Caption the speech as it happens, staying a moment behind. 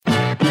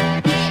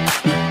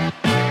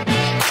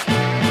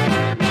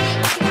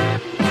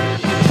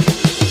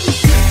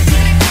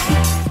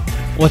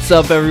What's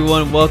up,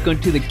 everyone? Welcome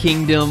to the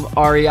Kingdom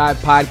REI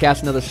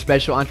podcast, another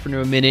special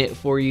Entrepreneur Minute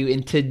for you.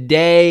 And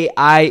today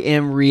I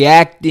am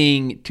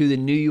reacting to the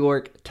New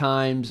York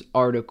Times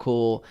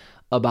article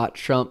about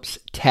Trump's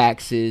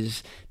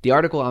taxes. The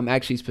article I'm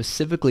actually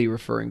specifically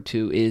referring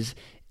to is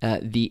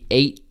the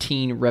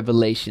 18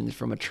 revelations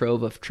from a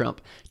trove of Trump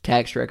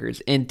tax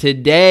records. And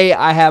today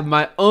I have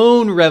my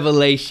own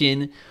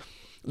revelation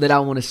that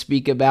I want to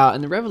speak about.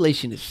 And the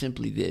revelation is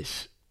simply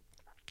this.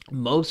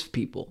 Most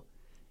people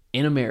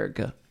in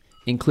America,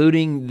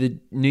 including the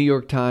New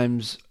York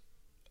Times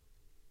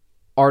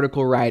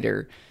article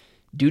writer,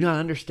 do not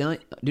understand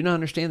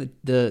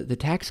the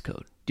tax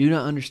code. Do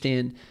not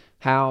understand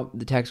how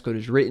the tax code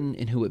is written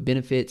and who it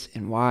benefits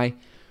and why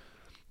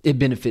it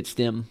benefits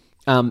them.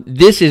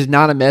 This is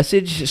not a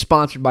message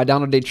sponsored by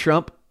Donald J.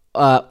 Trump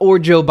or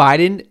Joe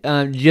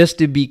Biden. Just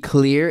to be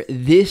clear,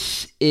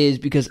 this is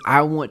because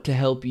I want to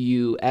help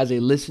you as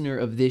a listener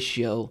of this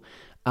show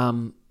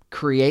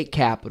create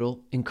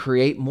capital and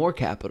create more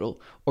capital,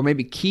 or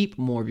maybe keep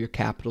more of your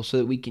capital so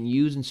that we can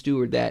use and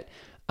steward that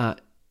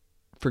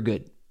for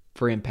good,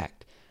 for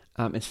impact.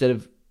 Instead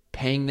of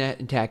paying that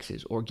in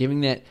taxes or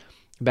giving that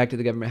back to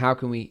the government, how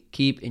can we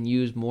keep and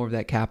use more of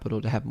that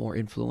capital to have more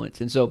influence?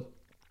 And so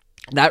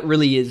that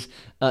really is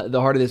the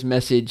heart of this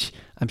message.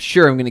 I'm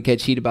sure I'm going to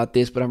catch heat about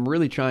this, but I'm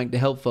really trying to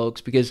help folks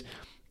because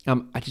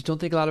I just don't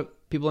think a lot of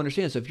people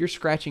understand. So if you're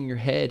scratching your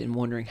head and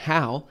wondering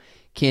how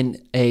can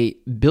a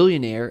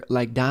billionaire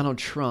like Donald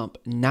Trump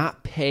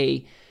not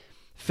pay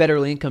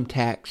federal income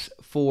tax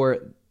for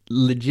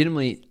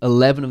legitimately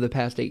 11 of the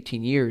past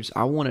 18 years,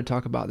 I want to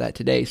talk about that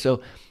today.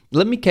 So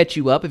let me catch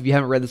you up if you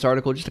haven't read this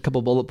article. Just a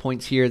couple bullet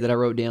points here that I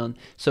wrote down.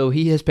 So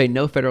he has paid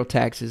no federal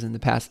taxes in the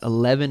past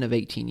 11 of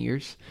 18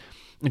 years.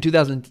 In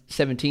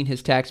 2017,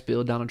 his tax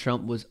bill, Donald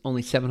Trump, was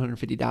only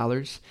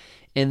 $750.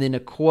 And then a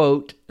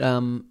quote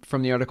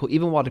from the article,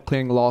 even while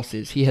declaring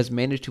losses, he has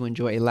managed to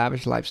enjoy a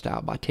lavish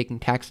lifestyle by taking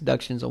tax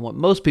deductions on what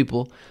most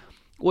people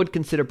would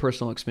consider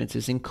personal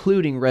expenses,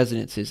 including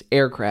residences,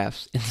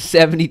 aircrafts, and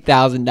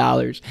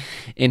 $70,000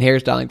 in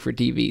hairstyling for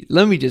TV.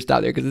 Let me just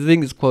stop there because I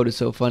think this quote is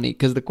so funny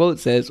because the quote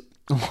says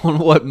on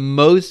what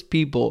most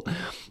people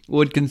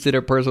would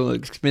consider personal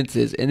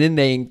expenses, and then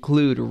they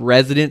include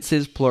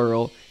residences,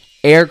 plural,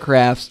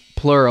 aircrafts,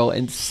 plural,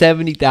 and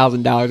 $70,000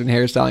 in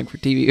hairstyling for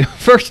TV.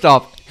 First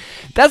off,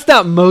 that's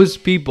not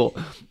most people.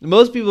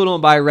 Most people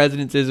don't buy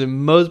residences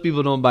and most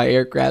people don't buy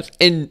aircrafts,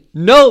 and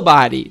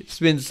nobody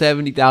spends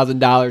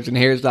 $70,000 in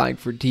hairstyling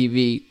for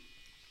TV.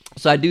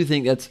 So I do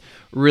think that's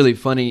really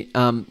funny.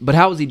 But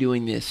how is he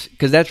doing this?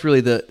 Because that's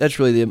really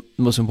the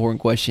most important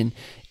question.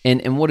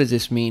 And what does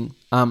this mean?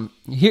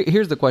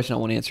 Here's the question I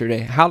want to answer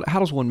today. How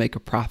does one make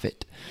a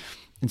profit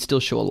and still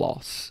show a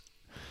loss?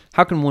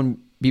 How can one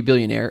be a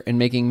billionaire and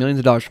making millions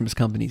of dollars from his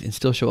companies and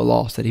still show a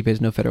loss that he pays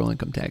no federal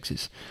income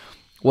taxes?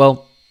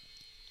 Well,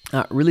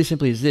 really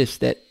simply is this,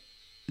 that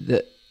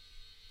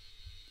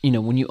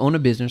when you own a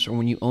business or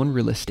when you own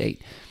real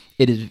estate,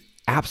 it is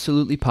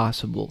absolutely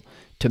possible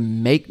to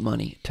make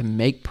money, to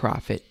make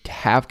profit, to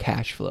have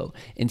cash flow,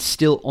 and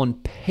still on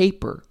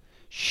paper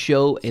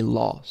show a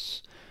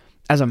loss.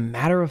 As a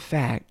matter of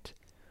fact,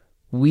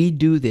 we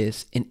do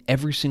this in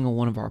every single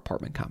one of our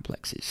apartment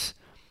complexes,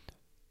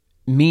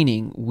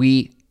 meaning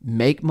we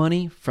make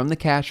money from the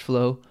cash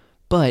flow,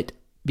 but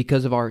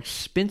because of our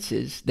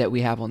expenses that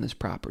we have on this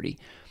property,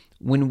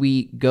 when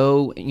we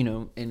go,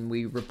 and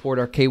we report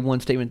our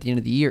K-1 statement at the end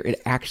of the year,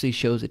 it actually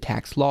shows a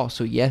tax loss.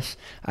 So yes,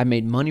 I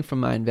made money from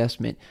my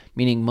investment,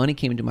 meaning money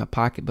came into my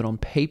pocket, but on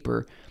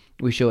paper,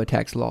 we show a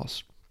tax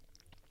loss.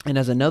 And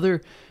as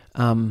another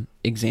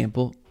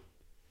example,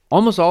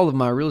 almost all of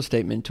my real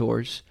estate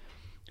mentors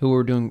who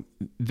are doing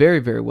very,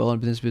 very well in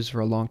business for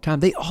a long time,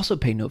 they also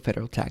pay no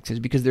federal taxes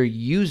because they're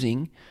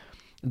using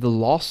the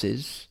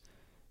losses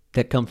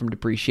that come from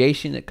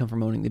depreciation, that come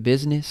from owning the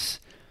business,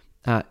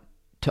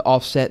 to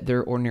offset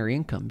their ordinary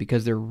income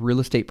because they're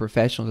real estate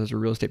professionals. As a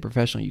real estate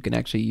professional, you can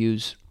actually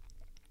use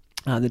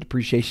the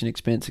depreciation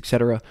expense,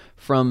 etc.,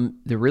 from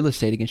the real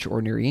estate against your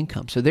ordinary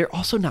income. So they're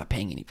also not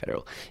paying any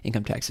federal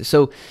income taxes.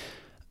 So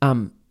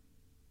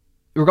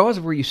regardless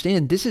of where you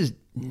stand, this is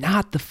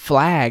not the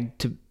flag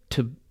to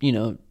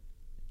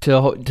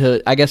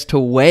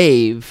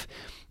wave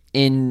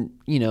in,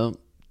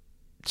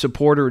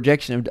 support or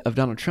rejection of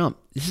Donald Trump.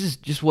 This is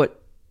just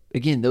what,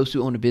 again, those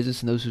who own a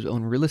business and those who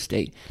own real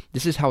estate,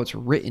 this is how it's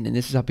written and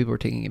this is how people are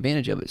taking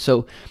advantage of it.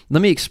 So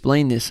let me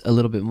explain this a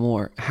little bit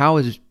more. How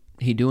is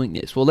he doing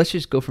this? Well, let's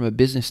just go from a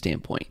business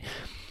standpoint.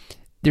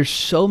 There's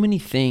so many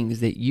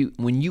things that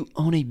when you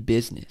own a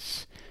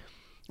business,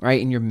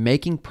 right, and you're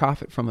making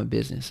profit from a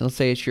business, let's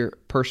say it's your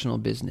personal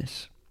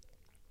business.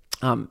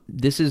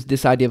 This is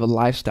this idea of a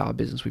lifestyle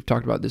business. We've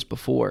talked about this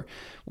before,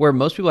 where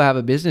most people have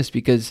a business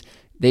because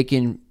they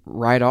can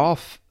write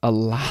off a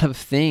lot of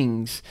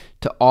things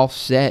to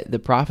offset the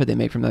profit they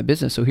make from that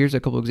business. So here's a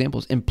couple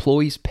examples.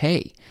 Employees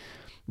pay,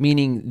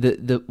 meaning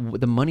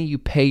the money you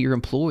pay your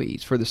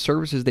employees for the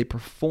services they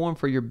perform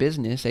for your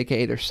business,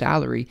 aka their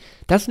salary,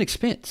 that's an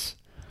expense.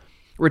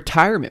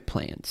 Retirement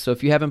plans. So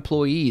if you have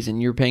employees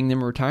and you're paying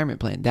them a retirement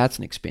plan, that's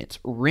an expense.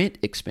 Rent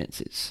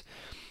expenses.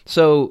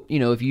 So,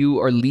 if you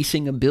are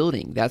leasing a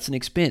building, that's an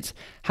expense.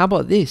 How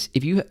about this?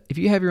 If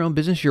you have your own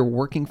business, you're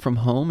working from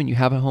home and you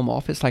have a home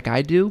office like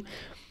I do,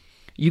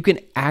 you can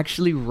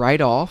actually write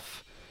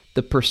off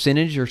the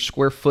percentage or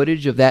square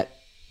footage of that,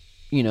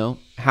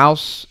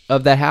 house,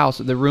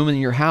 the room in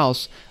your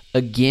house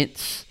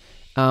against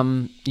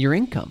your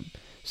income.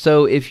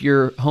 So if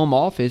your home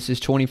office is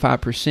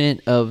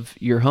 25% of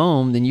your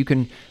home, then you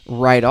can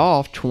write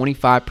off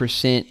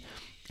 25%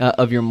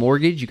 of your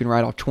mortgage. You can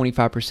write off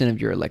 25% of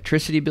your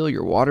electricity bill,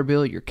 your water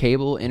bill, your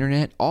cable,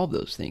 internet, all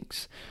those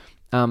things.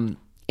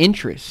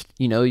 Interest,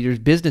 there's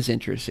business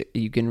interest.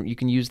 You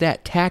can use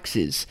that.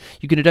 Taxes.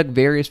 You can deduct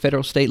various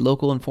federal, state,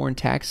 local, and foreign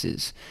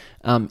taxes.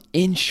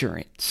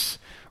 Insurance,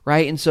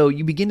 right? And so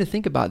you begin to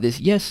think about this.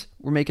 Yes,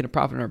 we're making a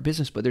profit in our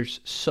business, but there's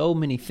so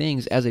many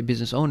things as a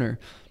business owner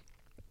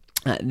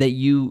that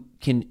you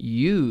can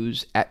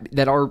use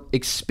that are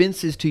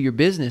expenses to your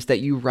business that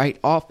you write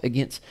off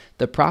against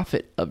the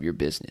profit of your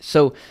business.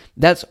 So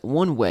that's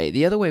one way.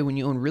 The other way, when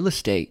you own real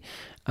estate,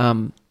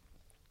 real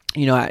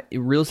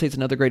estate's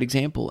another great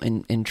example.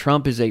 And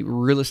Trump is a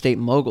real estate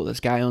mogul. This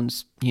guy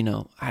owns, I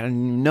don't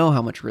even know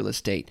how much real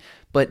estate.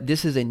 But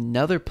this is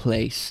another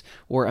place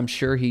where I'm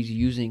sure he's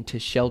using to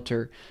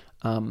shelter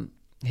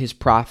his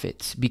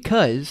profits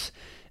because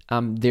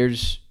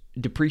there's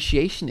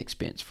depreciation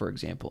expense, for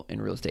example,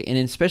 in real estate, and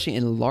especially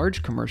in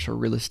large commercial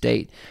real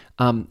estate.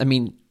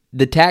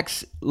 The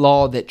tax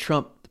law that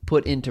Trump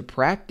put into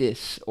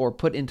practice or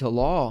put into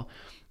law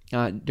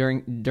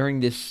during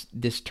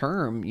this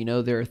term,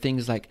 there are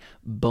things like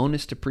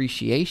bonus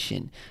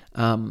depreciation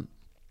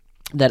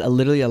that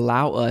literally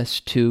allow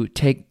us to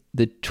take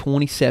the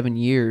 27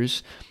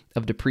 years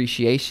of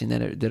depreciation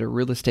that a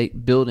real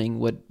estate building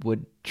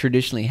would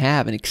traditionally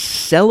have and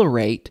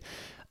accelerate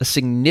a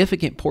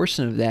significant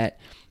portion of that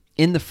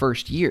in the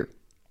first year.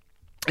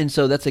 And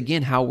so that's,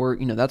 again, how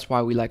that's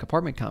why we like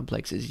apartment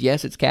complexes.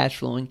 Yes, it's cash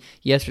flowing.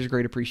 Yes, there's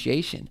great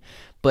appreciation.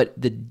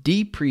 But the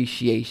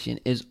depreciation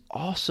is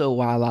also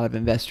why a lot of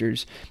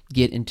investors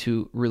get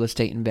into real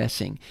estate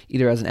investing,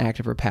 either as an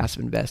active or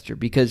passive investor.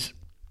 Because,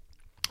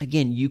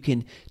 again, you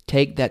can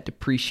take that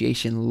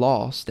depreciation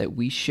loss that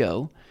we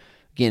show.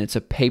 Again, it's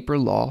a paper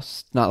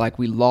loss, not like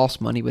we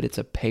lost money, but it's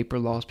a paper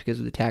loss because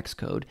of the tax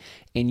code.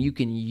 And you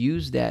can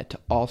use that to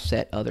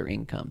offset other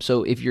income.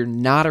 So if you're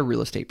not a real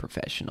estate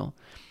professional,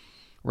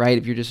 right,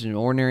 if you're just an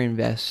ordinary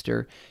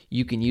investor,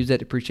 you can use that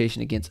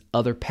depreciation against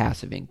other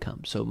passive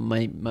income. So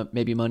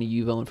maybe money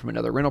you've owned from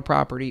another rental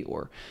property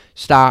or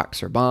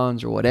stocks or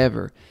bonds or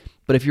whatever.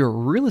 But if you're a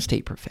real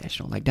estate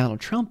professional like Donald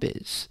Trump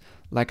is,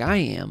 like I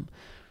am,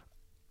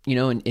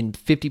 and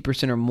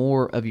 50% or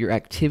more of your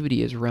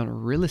activity is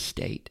around real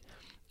estate,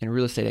 and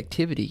real estate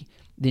activity,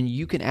 then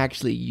you can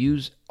actually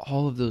use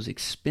all of those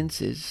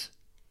expenses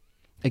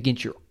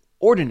against your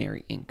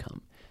ordinary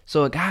income.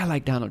 So a guy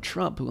like Donald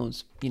Trump, who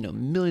owns,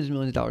 millions and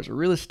millions of dollars of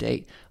real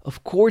estate,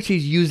 of course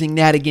he's using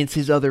that against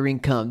his other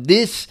income.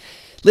 This,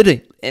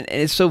 literally, and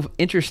it's so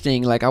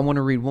interesting. Like, I want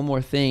to read one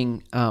more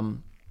thing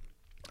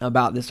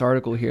about this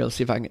article here. Let's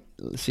see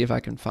if I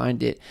can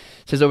find it. It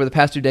says, over the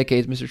past 2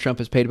 decades, Mr. Trump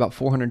has paid about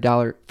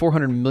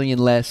 $400 million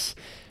less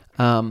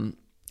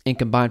in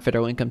combined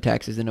federal income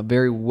taxes than a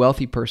very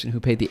wealthy person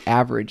who paid the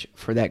average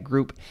for that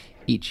group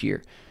each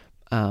year.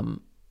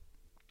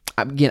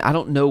 Again, I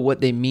don't know what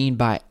they mean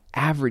by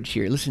average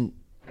here. Listen,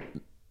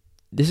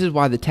 this is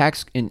why the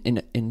tax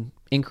in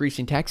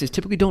increasing taxes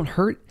typically don't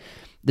hurt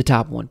the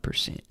top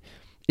 1%,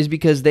 is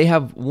because they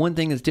have one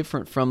thing that's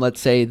different from,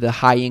 let's say, the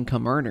high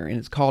income earner, and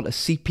it's called a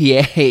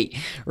CPA,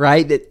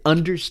 right? That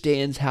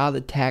understands how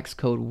the tax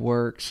code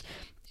works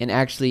and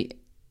actually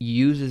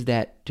uses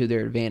that to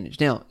their advantage.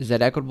 Now, is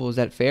that equitable? Is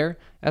that fair?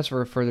 That's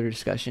for a further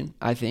discussion,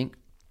 I think.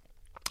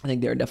 I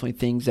think there are definitely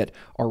things that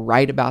are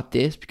right about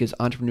this because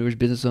entrepreneurs,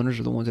 business owners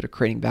are the ones that are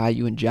creating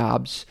value and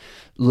jobs.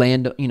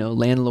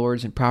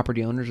 Landlords and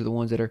property owners are the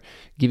ones that are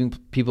giving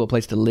people a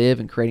place to live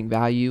and creating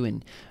value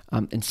and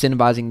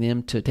incentivizing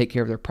them to take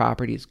care of their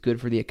property. It's good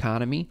for the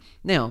economy.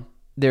 Now,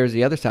 there's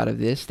the other side of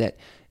this that,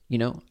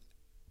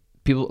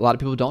 a lot of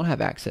people don't have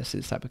access to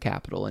this type of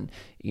capital. And,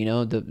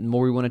 the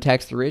more we want to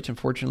tax the rich,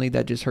 unfortunately,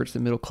 that just hurts the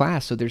middle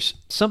class. So there's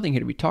something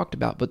here to be talked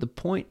about. But the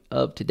point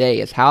of today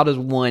is, how does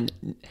one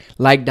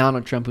like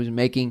Donald Trump, who's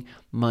making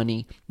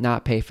money,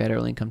 not pay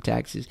federal income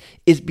taxes?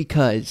 Is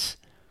because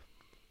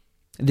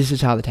this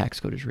is how the tax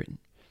code is written.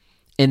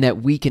 And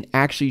that we can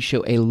actually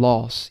show a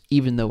loss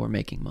even though we're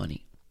making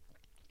money.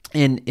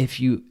 And if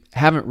you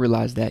haven't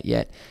realized that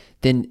yet,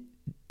 then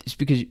it's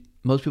because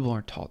most people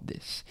aren't taught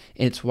this.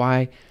 And it's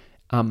why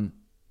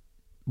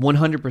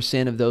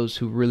 100% of those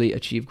who really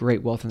achieve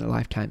great wealth in their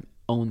lifetime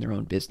own their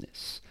own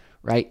business,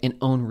 right? And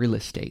own real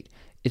estate.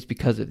 It's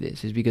because of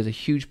this. It's because a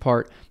huge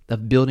part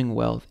of building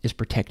wealth is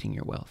protecting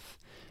your wealth.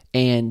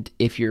 And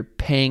if you're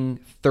paying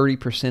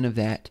 30% of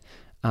that,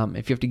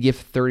 if you have to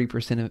give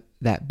 30% of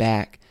that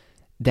back,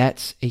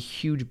 that's a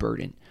huge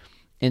burden.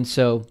 And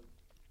so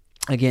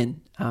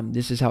Again,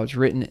 this is how it's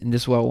written, and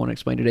this is what I want to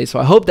explain today. So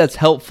I hope that's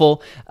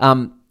helpful.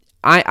 I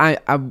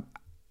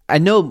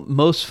know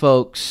most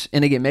folks,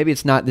 and again, maybe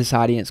it's not this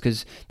audience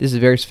because this is a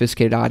very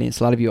sophisticated audience.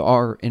 A lot of you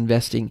are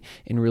investing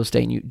in real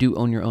estate and you do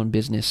own your own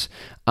business.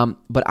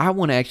 But I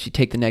want to actually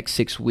take the next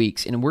 6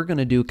 weeks and we're going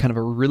to do kind of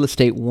a real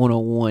estate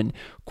 101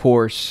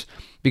 course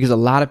because a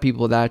lot of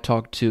people that I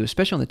talk to,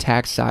 especially on the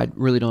tax side,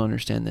 really don't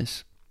understand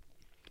this.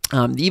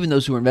 Even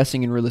those who are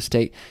investing in real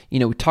estate, we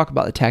talk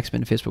about the tax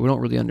benefits, but we don't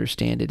really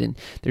understand it. And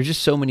there's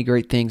just so many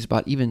great things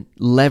about even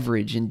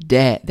leverage and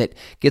debt that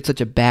get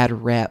such a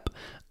bad rep.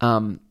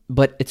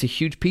 But it's a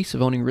huge piece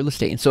of owning real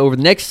estate. And so over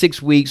the next 6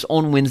 weeks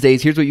on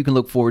Wednesdays, here's what you can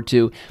look forward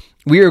to.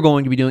 We are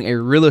going to be doing a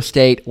real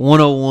estate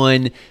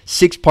 101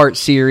 6-part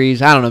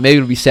series. I don't know, maybe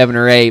it'll be 7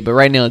 or 8, but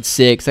right now it's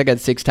 6. I got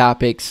 6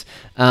 topics.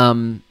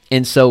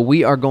 And so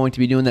we are going to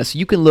be doing that. So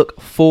you can look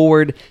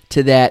forward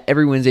to that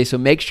every Wednesday. So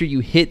make sure you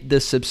hit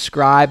the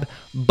subscribe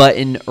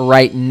button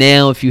right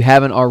now if you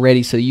haven't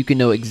already so you can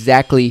know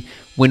exactly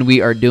when we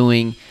are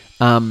doing.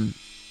 By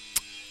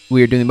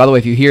the way,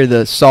 if you hear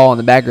the saw in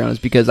the background,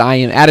 it's because I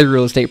am at a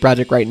real estate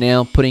project right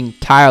now putting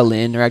tile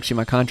in, or actually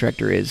my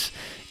contractor is,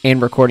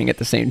 and recording at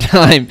the same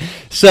time.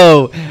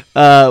 So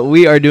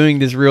we are doing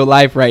this real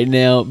life right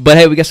now. But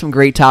hey, we got some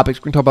great topics.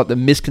 We're going to talk about the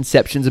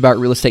misconceptions about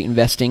real estate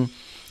investing.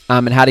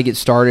 And how to get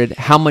started.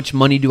 How much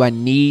money do I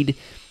need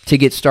to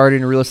get started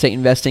in real estate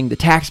investing? The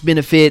tax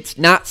benefits,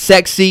 not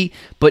sexy,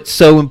 but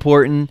so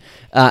important.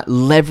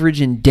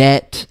 Leverage and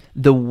debt,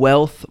 the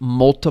wealth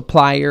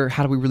multiplier.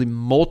 How do we really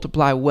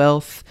multiply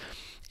wealth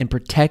and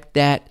protect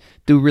that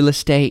through real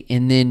estate?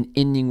 And then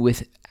ending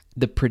with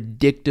the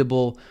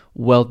predictable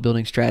wealth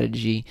building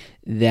strategy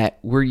that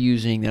we're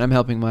using, that I'm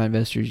helping my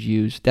investors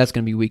use. That's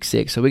going to be week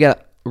 6. So we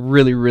got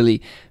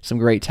really some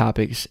great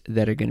topics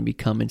that are going to be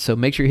coming. So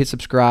make sure you hit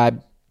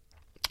subscribe.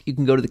 You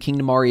can go to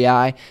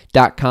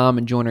thekingdomrei.com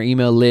and join our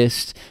email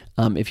list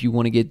if you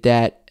want to get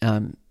that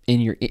in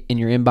your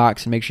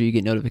inbox, and make sure you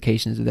get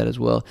notifications of that as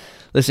well.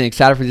 Listen,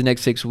 excited for the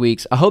next 6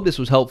 weeks. I hope this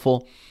was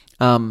helpful.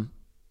 This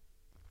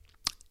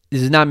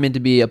is not meant to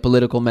be a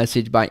political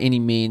message by any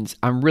means.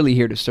 I'm really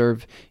here to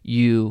serve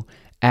you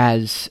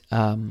as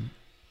an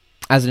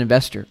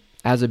investor,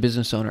 as a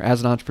business owner,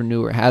 as an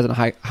entrepreneur, as a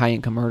high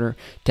income earner,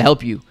 to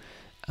help you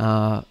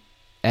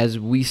as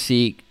we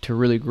seek to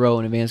really grow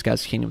and advance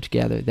God's kingdom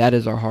together. That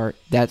is our heart.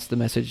 That's the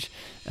message.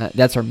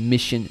 That's our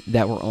mission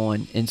that we're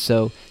on. And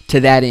so to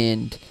that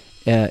end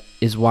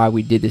is why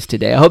we did this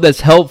today. I hope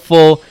that's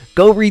helpful.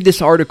 Go read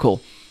this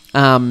article.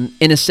 And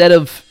instead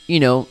of,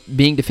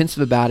 being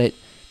defensive about it,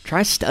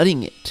 try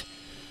studying it.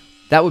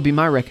 That would be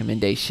my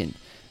recommendation.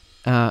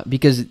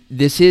 Because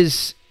this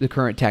is the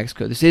current tax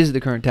code. This is the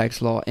current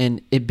tax law.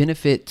 And it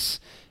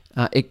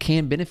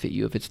can benefit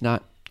you if it's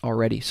not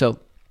already. So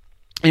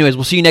anyways,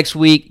 we'll see you next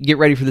week. Get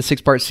ready for the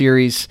 6-part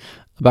series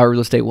about Real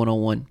Estate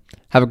 101.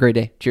 Have a great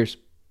day. Cheers.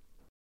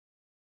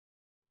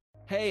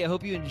 Hey, I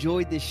hope you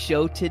enjoyed this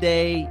show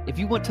today. If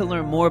you want to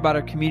learn more about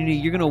our community,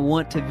 you're going to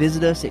want to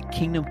visit us at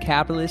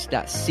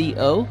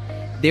kingdomcapitalist.co.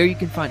 There you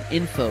can find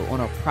info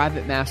on our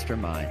private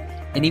mastermind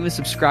and even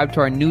subscribe to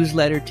our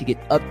newsletter to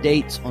get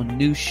updates on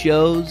new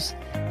shows.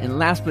 And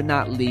last but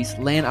not least,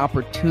 land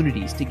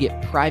opportunities to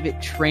get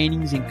private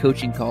trainings and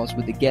coaching calls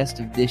with the guest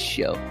of this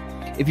show.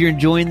 If you're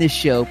enjoying this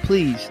show,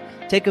 please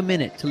take a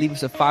minute to leave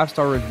us a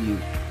 5-star review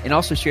and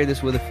also share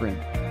this with a friend.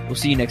 We'll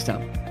see you next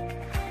time.